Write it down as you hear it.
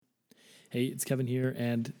Hey, it's Kevin here,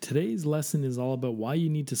 and today's lesson is all about why you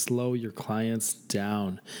need to slow your clients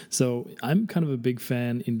down. So, I'm kind of a big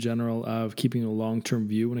fan in general of keeping a long-term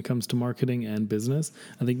view when it comes to marketing and business.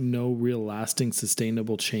 I think no real lasting,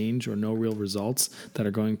 sustainable change or no real results that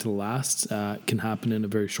are going to last can happen in a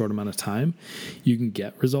very short amount of time. You can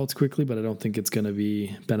get results quickly, but I don't think it's going to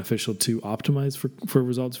be beneficial to optimize for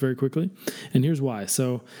results very quickly. And here's why.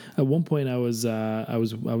 So, at one point, I was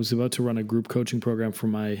about to run a group coaching program for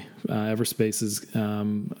my Everspace's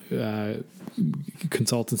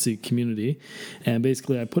consultancy community, and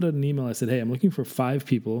basically I put out an email. I said, hey, I'm looking for 5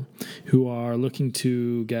 people who are looking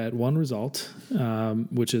to get one result,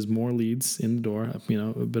 which is more leads in the door,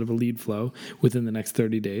 a bit of a lead flow within the next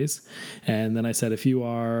 30 days. And then I said, if you've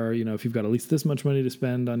got at least this much money to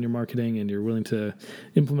spend on your marketing and you're willing to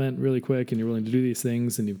implement really quick and you're willing to do these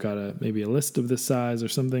things and you've got maybe a list of this size or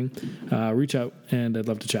something, reach out and I'd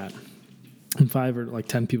love to chat. And 5 or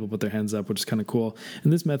 10 people put their hands up, which is kind of cool.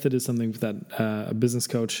 And this method is something that a business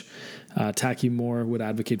coach, Taki Moore, would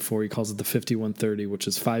advocate for. He calls it the 50-130, which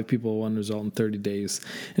is 5 people, 1 result in 30 days.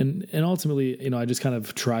 And ultimately, I just kind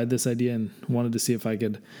of tried this idea and wanted to see if I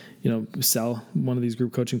could, sell one of these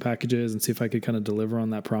group coaching packages and see if I could kind of deliver on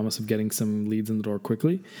that promise of getting some leads in the door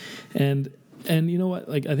quickly. And you know what?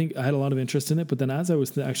 I think I had a lot of interest in it, but then as I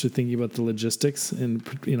was actually thinking about the logistics and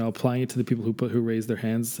applying it to the people who raised their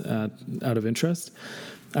hands out of interest,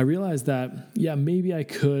 I realized that maybe I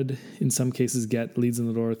could in some cases get leads in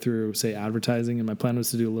the door through, say, advertising. And my plan was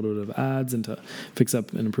to do a little bit of ads and to fix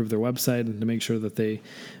up and improve their website and to make sure that they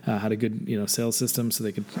had a good sales system so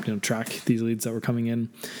they could track these leads that were coming in.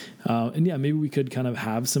 Maybe we could kind of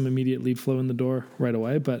have some immediate lead flow in the door right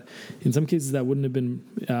away. But in some cases that wouldn't have been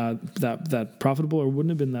that profitable or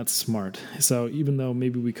wouldn't have been that smart. So even though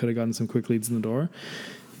maybe we could have gotten some quick leads in the door,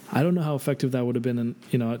 I don't know how effective that would have been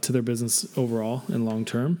to their business overall and long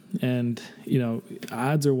term. And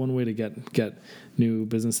ads are one way to get new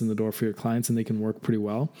business in the door for your clients, and they can work pretty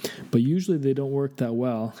well. But usually they don't work that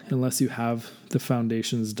well unless you have the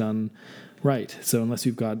foundations done right. So unless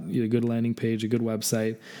you've got a good landing page, a good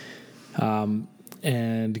website,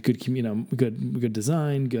 and good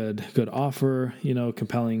design, good offer,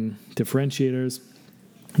 compelling differentiators.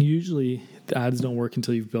 Usually the ads don't work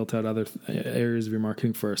until you've built out other areas of your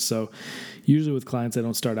marketing first. So usually with clients, I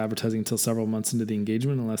don't start advertising until several months into the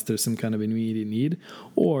engagement unless there's some kind of immediate need,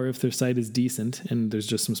 or if their site is decent and there's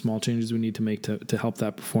just some small changes we need to make to help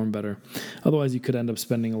that perform better. Otherwise, you could end up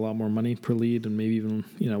spending a lot more money per lead and maybe even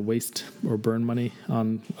waste or burn money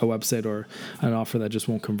on a website or an offer that just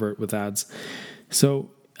won't convert with ads.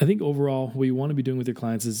 So I think overall, what you want to be doing with your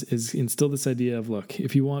clients is instill this idea of, look,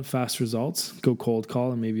 if you want fast results, go cold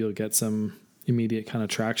call and maybe you'll get some immediate kind of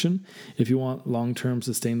traction. If you want long-term,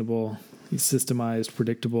 sustainable, systemized,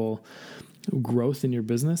 predictable growth in your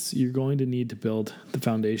business, you're going to need to build the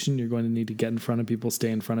foundation. You're going to need to get in front of people, stay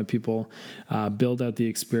in front of people, build out the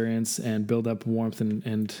experience, and build up warmth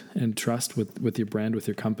and trust with your brand, with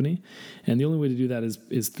your company. And the only way to do that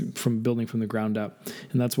is from building from the ground up.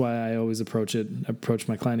 And that's why I always approach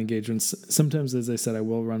my client engagements. Sometimes, as I said, I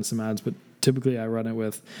will run some ads, but typically I run it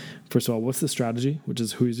with, first of all, what's the strategy, which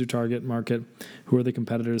is who's your target market, who are the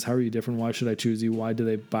competitors, how are you different, why should I choose you, why do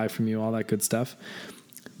they buy from you, all that good stuff.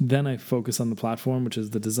 Then I focus on the platform, which is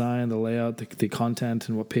the design, the layout, the content,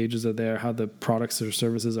 and what pages are there, how the products or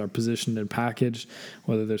services are positioned and packaged,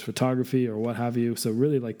 whether there's photography or what have you. So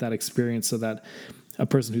really like that experience, so that a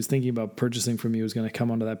person who's thinking about purchasing from you is going to come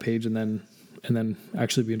onto that page and then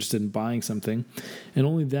actually be interested in buying something. And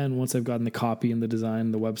only then, once I've gotten the copy and the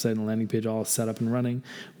design, the website and the landing page all set up and running,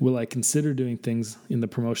 will I consider doing things in the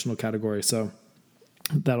promotional category. So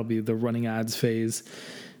that'll be the running ads phase.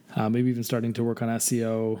 Maybe even starting to work on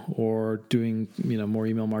SEO or doing, more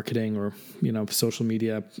email marketing or, social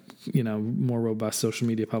media, more robust social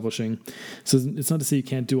media publishing. So it's not to say you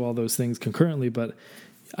can't do all those things concurrently, but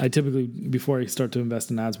I typically, before I start to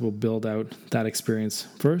invest in ads, will build out that experience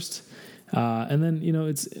first. And then,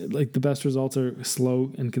 it's like the best results are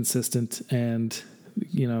slow and consistent and,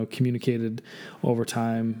 communicated over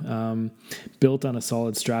time, built on a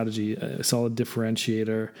solid strategy, a solid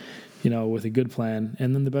differentiator, with a good plan.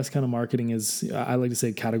 And then the best kind of marketing is, I like to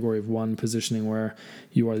say, category of one positioning, where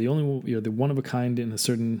you're the one of a kind in a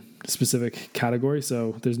certain specific category.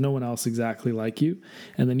 So there's no one else exactly like you.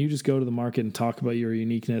 And then you just go to the market and talk about your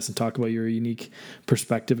uniqueness and talk about your unique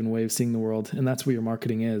perspective and way of seeing the world. And that's what your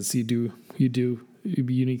marketing is. You do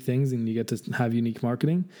unique things, and you get to have unique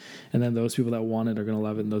marketing. And then those people that want it are going to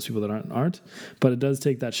love it, and those people that aren't. But it does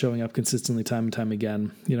take that showing up consistently time and time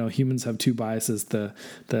again. Humans have two biases, the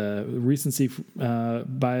recency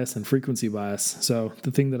bias and frequency bias. So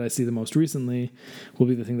the thing that I see the most recently will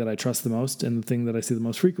be the thing that I trust the most, and the thing that I see the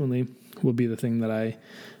most frequently will be the thing that I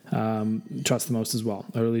trust the most as well,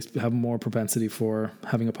 or at least have more propensity for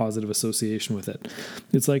having a positive association with it.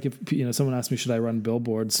 It's like if someone asked me, should I run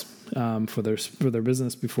billboards for their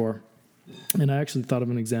business before? And I actually thought of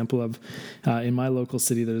an example of in my local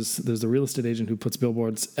city, there's a real estate agent who puts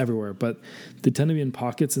billboards everywhere, but they tend to be in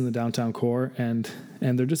pockets in the downtown core, and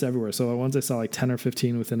they're just everywhere. So once I saw like 10 or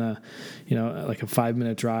 15 within a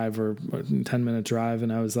 5-minute drive or 10-minute drive,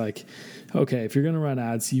 and I was like, okay, if you're going to run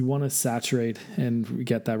ads, you want to saturate and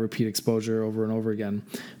get that repeat exposure over and over again.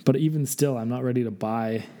 But even still, I'm not ready to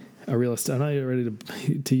buy I'm not ready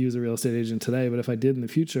to use a real estate agent today, but if I did in the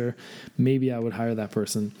future, maybe I would hire that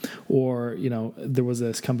person. Or, there was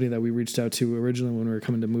this company that we reached out to originally when we were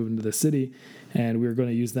coming to move into the city, and we were going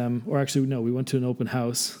to use them. Or actually, no, we went to an open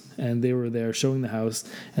house, and they were there showing the house,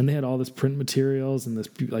 and they had all this print materials and this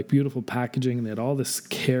beautiful packaging, and they had all this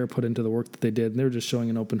care put into the work that they did, and they were just showing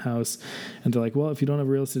an open house. And they're like, well, if you don't have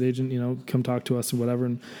a real estate agent, come talk to us or whatever.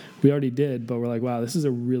 And we already did, but we're like, wow, this is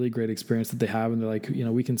a really great experience that they have. And they're like,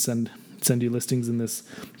 we can send you listings in this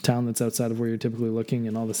town that's outside of where you're typically looking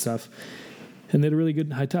and all this stuff. And they had a really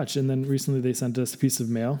good high touch. And then recently they sent us a piece of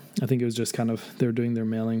mail. I think it was just they were doing their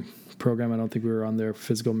mailing program. I don't think we were on their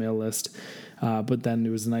physical mail list. But then it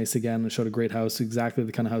was nice again. It showed a great house, exactly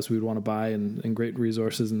the kind of house we would want to buy, and great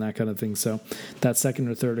resources and that kind of thing. So that second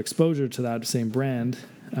or third exposure to that same brand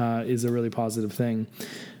is a really positive thing.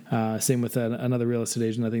 Same with another real estate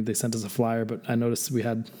agent. I think they sent us a flyer, but I noticed we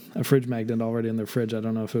had a fridge magnet already in their fridge. I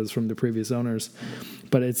don't know if it was from the previous owners,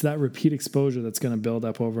 but it's that repeat exposure that's going to build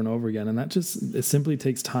up over and over again. And it simply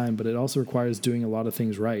takes time, but it also requires doing a lot of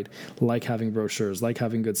things right, like having brochures, like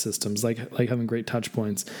having good systems, like having great touch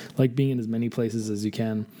points, like being in as many places as you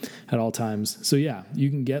can at all times. So yeah, you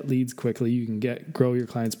can get leads quickly. You can grow your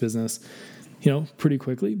client's business pretty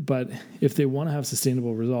quickly. But if they want to have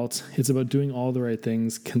sustainable results, it's about doing all the right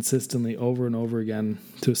things consistently over and over again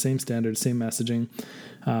to the same standard, same messaging,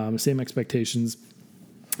 same expectations.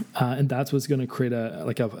 And that's what's going to create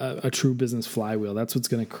a true business flywheel. That's what's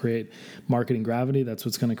going to create marketing gravity. That's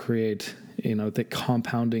what's going to create, the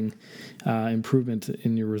compounding improvement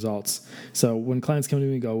in your results. So when clients come to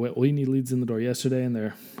me and go, well, we need leads in the door yesterday, and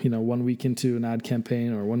they're, 1 week into an ad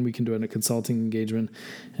campaign or 1 week into a consulting engagement,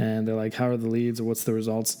 and they're like, how are the leads or what's the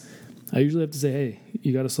results? I usually have to say, hey,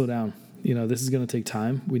 you got to slow down. This is going to take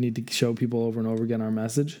time. We need to show people over and over again our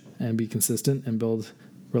message and be consistent and build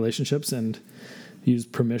relationships and use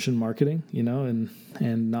permission marketing,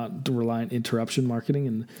 and not rely on interruption marketing.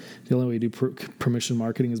 And the only way you do permission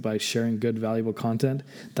marketing is by sharing good, valuable content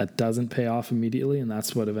that doesn't pay off immediately. And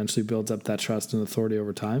that's what eventually builds up that trust and authority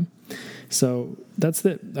over time. So that's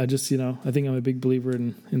it. I just, I think I'm a big believer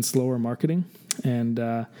in slower marketing. And,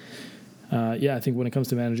 I think when it comes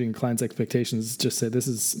to managing clients' expectations, just say this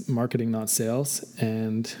is marketing, not sales.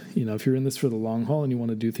 And, if you're in this for the long haul and you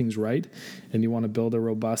want to do things right and you want to build a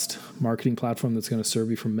robust marketing platform that's going to serve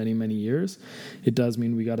you for many, many years, it does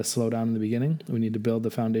mean we got to slow down in the beginning. We need to build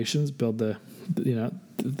the foundations, build the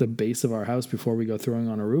base of our house before we go throwing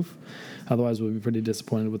on a roof. Otherwise, we'll be pretty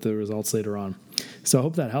disappointed with the results later on. So I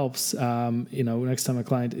hope that helps. Next time a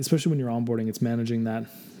client, especially when you're onboarding, it's managing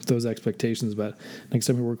those expectations. But next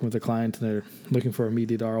time you're working with a client and they're looking for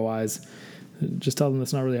immediate ROIs, just tell them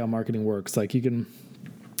that's not really how marketing works. Like you can,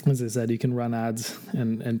 as I said, you can run ads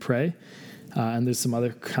and pray. And there's some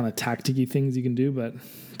other kind of tacticky things you can do, but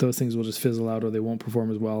those things will just fizzle out or they won't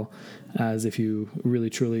perform as well as if you really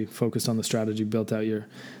truly focused on the strategy, built out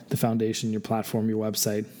the foundation, your platform, your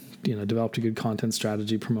website, developed a good content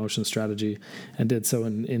strategy, promotion strategy, and did so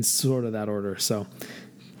in sort of that order. So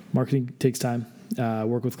marketing takes time.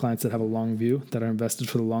 Work with clients that have a long view, that are invested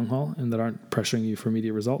for the long haul, and that aren't pressuring you for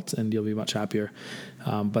immediate results, and you'll be much happier.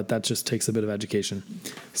 But that just takes a bit of education.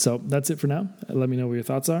 So that's it for now. Let me know what your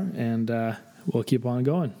thoughts are, and we'll keep on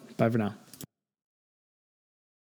going. Bye for now.